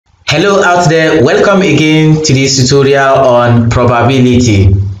Hello out there, welcome again to this tutorial on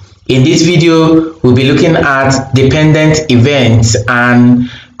probability. In this video, we'll be looking at dependent events and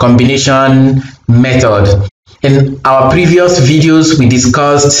combination method. In our previous videos, we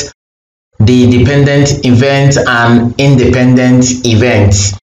discussed the dependent event and independent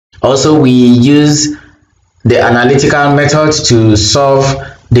event. Also, we use the analytical method to solve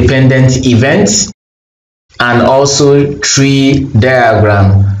dependent events and also tree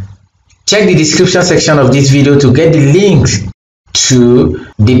diagram. Check the description section of this video to get the links to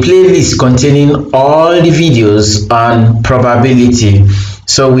the playlist containing all the videos on probability.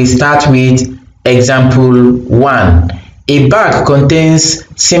 So we start with example 1. A bag contains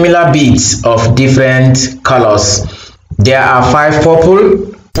similar beads of different colors. There are 5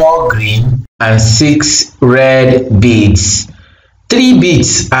 purple, 4 green, and 6 red beads. 3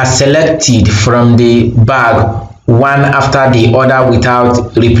 beads are selected from the bag, one after the other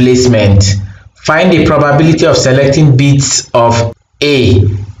without replacement. Find the probability of selecting beads of A,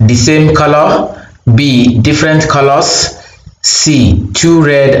 the same color, B, different colors, C, 2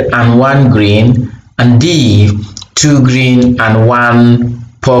 red and 1 green, and D, 2 green and 1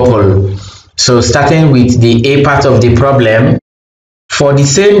 purple. So starting with the A part of the problem, for the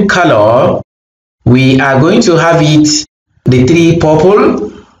same color, we are going to have it the 3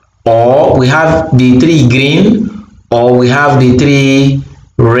 purple, or we have the 3 green, or we have the 3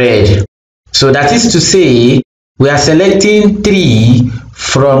 red. So that is to say, we are selecting 3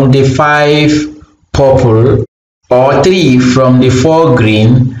 from the 5 purple, or 3 from the 4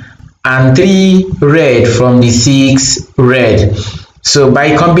 green, and 3 red from the 6 red. So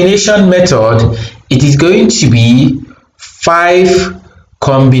by combination method, it is going to be 5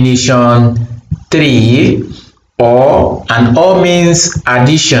 combination 3, or an all means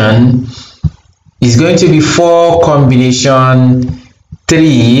addition is going to be 4 combination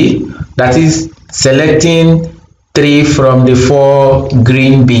 3, that is selecting 3 from the 4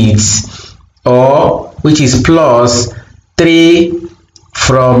 green beads, or which is plus 3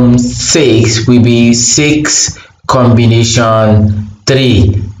 from 6 will be 6 combination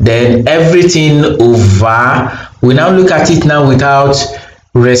 3. Then everything over, we now look at it now without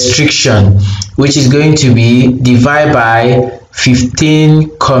restriction, which is going to be divided by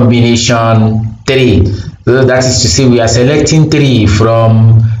 15 combination 3. So that is to say we are selecting 3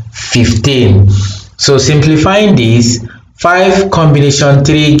 from 15. So simplifying this, 5 combination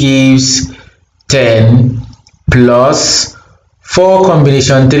 3 gives 10, plus 4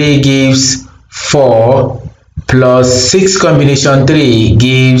 combination 3 gives 4, plus 6 combination 3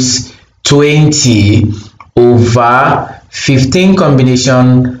 gives 20, over 15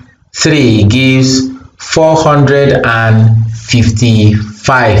 combination 3 gives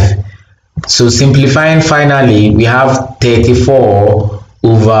 455. So simplifying finally, we have 34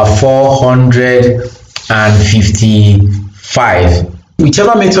 over 455.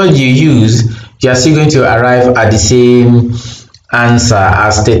 Whichever method you use, you are still going to arrive at the same answer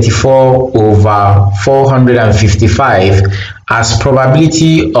as 34 over 455 as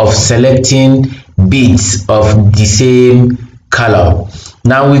probability of selecting beads of the same color.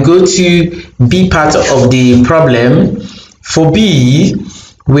 Now we go to B part of the problem. For B,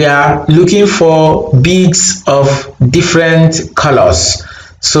 we are looking for beads of different colors.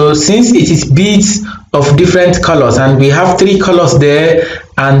 So since it is beads of different colors and we have 3 colors there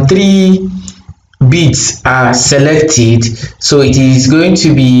and 3 beads are selected, so it is going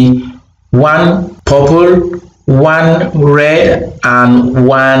to be 1 purple, 1 red, and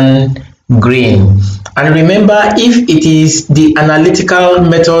 1 green. And remember, if it is the analytical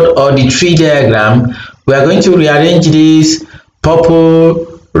method or the tree diagram, we are going to rearrange this purple,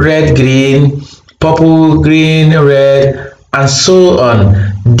 red, green, purple, green, red, and so on.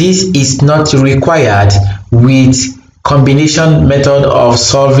 This is not required with combination method of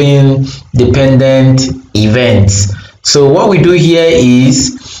solving dependent events. So what we do here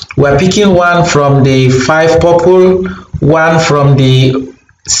is we are picking 1 from the 5 purple, 1 from the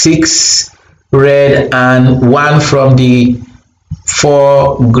 6 red, and 1 from the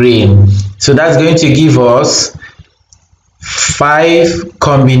 4 green. So that's going to give us 5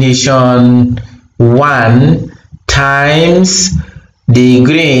 combination 1 times the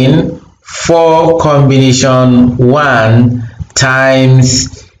green, 4 combination 1 times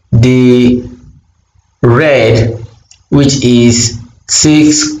the red, which is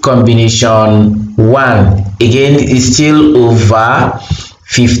 6 combination 1. Again, it's still over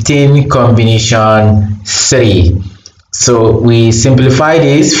 15 combination 3. So we simplify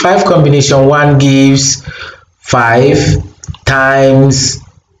this. 5 combination 1 gives 5 times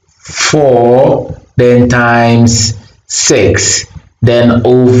 4, then times 6. then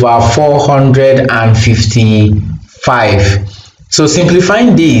over 455. So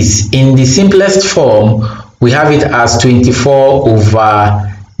simplifying this in the simplest form, we have it as 24 over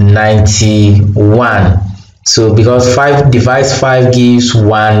 91. So because 5 divides 5 gives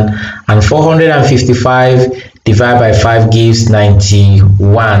 1, and 455 divided by 5 gives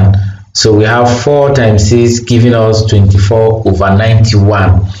 91. So we have 4 times 6 giving us 24 over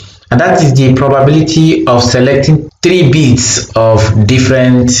 91. And that is the probability of selecting 3 bits of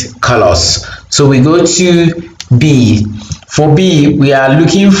different colors. So we go to B. For B, we are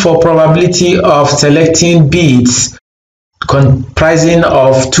looking for probability of selecting bits comprising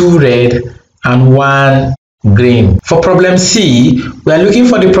of 2 red and 1 green. For problem C, we are looking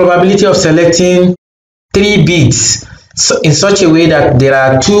for the probability of selecting 3 bits in such a way that there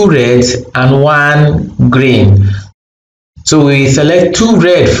are 2 reds and 1 green. So we select 2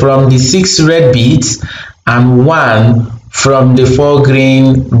 red from the 6 red bits and 1 from the 4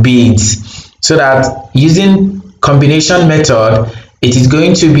 green bits. So that using combination method, it is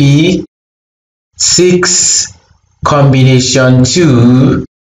going to be 6 combination 2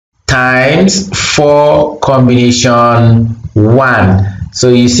 times 4 combination 1. So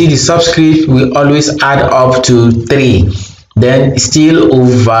you see the subscript will always add up to 3. Then still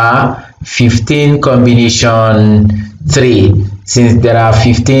over 15 combination 3, since there are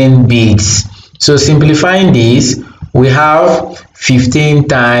 15 bits. So simplifying this, we have 15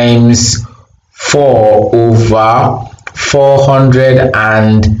 times 4 over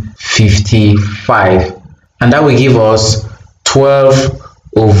 455, and that will give us 12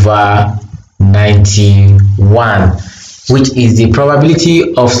 over 91, which is the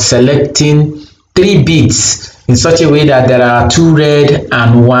probability of selecting 3 bits in such a way that there are 2 red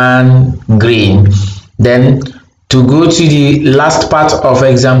and 1 green. Then to go to the last part of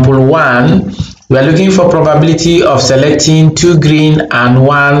example 1, we are looking for probability of selecting 2 green and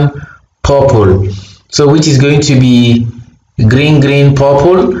 1 purple. So which is going to be green, green,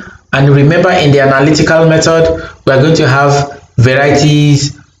 purple. And remember, in the analytical method, we are going to have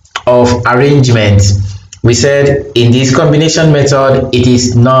varieties of arrangements. We said in this combination method, it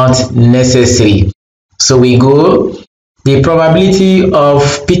is not necessary. So we go, the probability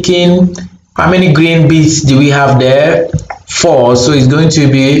of picking, how many green bits do we have there? 4. So it's going to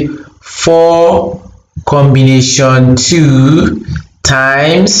be 4 combination 2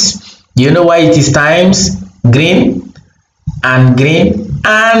 times, you know why it is times? Green and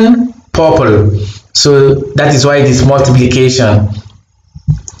purple. So that is why it is multiplication.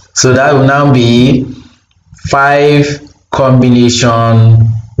 So that will now be 5 combination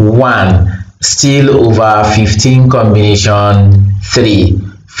 1 still over 15 combination 3.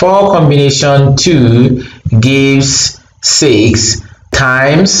 4 combination 2 gives 6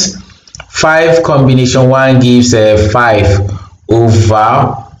 times 5 combination 1 gives 5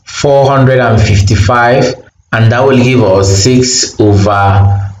 over 455, and that will give us 6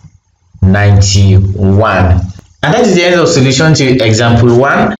 over 91. And that is the end of solution to example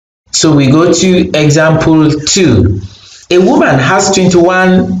 1. So we go to example 2. A woman has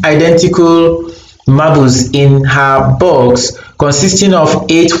 21 identical marbles in her box consisting of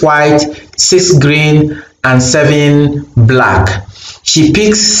 8 white, 6 green and 7 black. She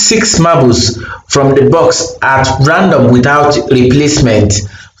picks 6 marbles from the box at random without replacement.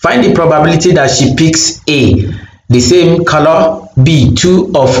 Find the probability that she picks A, the same color, B,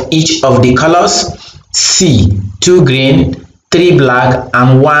 2 of each of the colors, C, 2 green, 3 black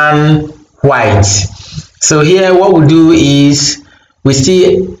and 1 white. So here what we do is we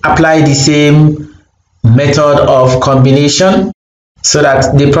still apply the same method of combination, so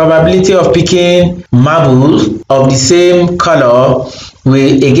that the probability of picking marbles of the same color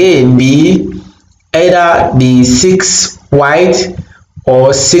will again be either the 6 white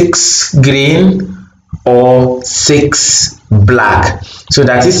or 6 green or 6 black. So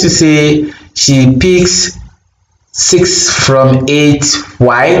that is to say, she picks 6 from 8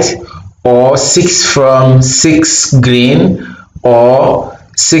 white, or 6 from 6 green, or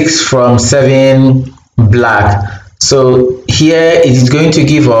 6 from 7 black. So here it is going to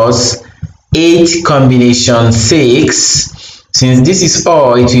give us 8 combination 6. Since this is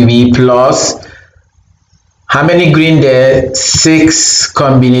all, it will be plus, how many green there? 6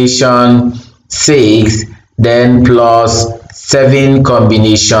 combination 6, then plus 7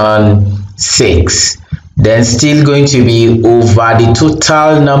 combination 6. Then still going to be over the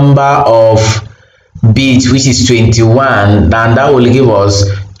total number of bits, which is 21, and that will give us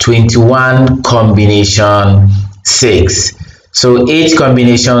 21 combination 6. So 8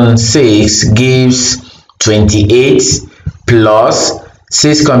 combination 6 gives 28, plus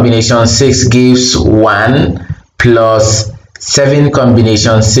 6 combination 6 gives 1, plus 7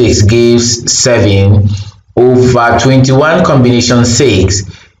 combination 6 gives 7 over 21 combination 6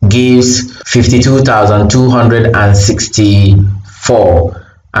 gives 52,264.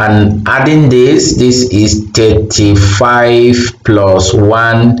 And adding this is 35 plus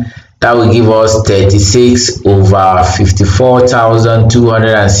 1, that will give us 36 over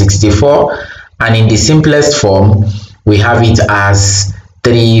 54,264. And in the simplest form, we have it as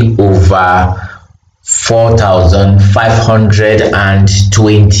 3 over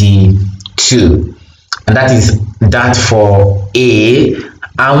 4,522. And that is that for A.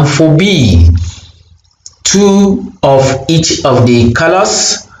 And for B, 2 of each of the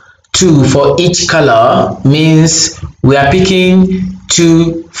colors. 2 for each color means we are picking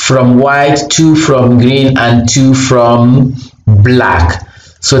 2 from white, 2 from green, and 2 from black.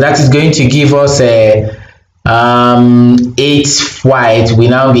 So that is going to give us a 8 white will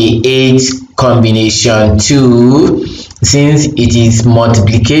now be 8 combination 2. Since it is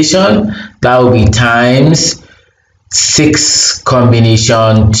multiplication, that will be times 6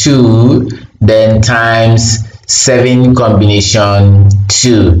 combination 2, then times 7 combination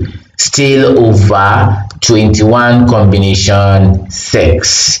 2, still over 21 combination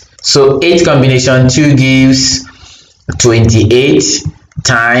 6. So 8 combination 2 gives 28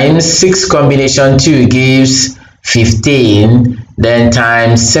 times 6 combination 2 gives 15, then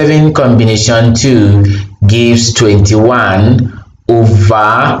times 7 combination 2 gives 21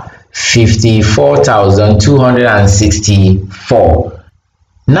 over 54,264.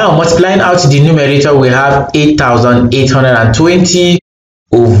 Now multiplying out the numerator, we have 8,820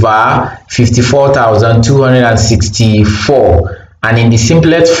 over 54,264, and in the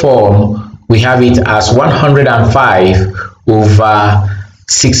simplest form we have it as 105 over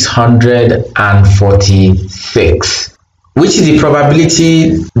 646. Which is the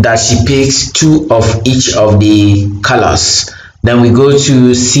probability that she picks 2 of each of the colors? Then we go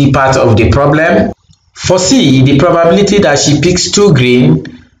to C part of the problem. For C, the probability that she picks 2 green,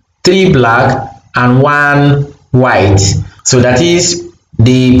 3 black, and 1 white. So that is,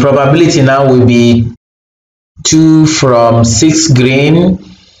 the probability now will be 2 from 6 green,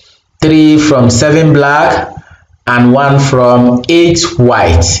 3 from 7 black, and 1 from 8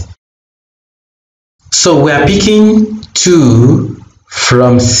 white. So we are picking 2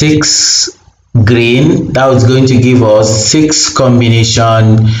 from 6 green. That is going to give us 6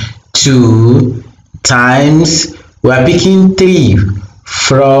 combination 2 times, we are picking 3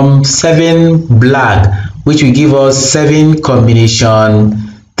 from 7 black, which will give us 7 combination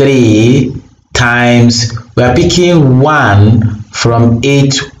 3 times, we are picking 1 from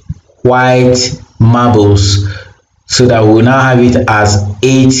 8 white marbles, so that we will now have it as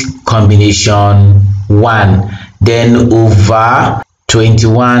 8 combination 1, then over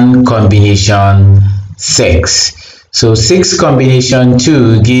 21 combination 6. So 6 combination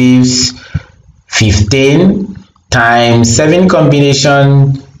 2 gives 15 times 7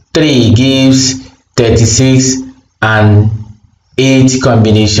 combination 3 gives 36, and 8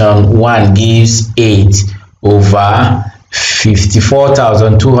 combination 1 gives 8 over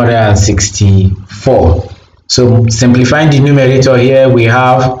 54,264. So simplifying the numerator here, we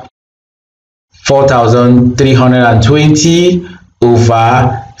have 4,320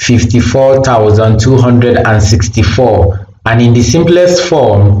 over 54,264, and in the simplest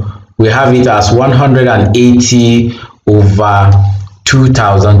form we have it as 180 over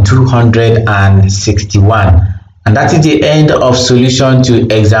 2,261. And that is the end of solution to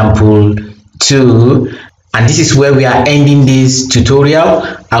example 2, and this is where we are ending this tutorial.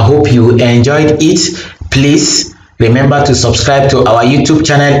 I hope you enjoyed it. Please remember to subscribe to our YouTube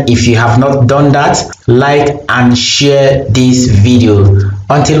channel if you have not done that. Like and share this video.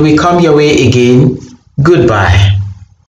 Until we come your way again, goodbye.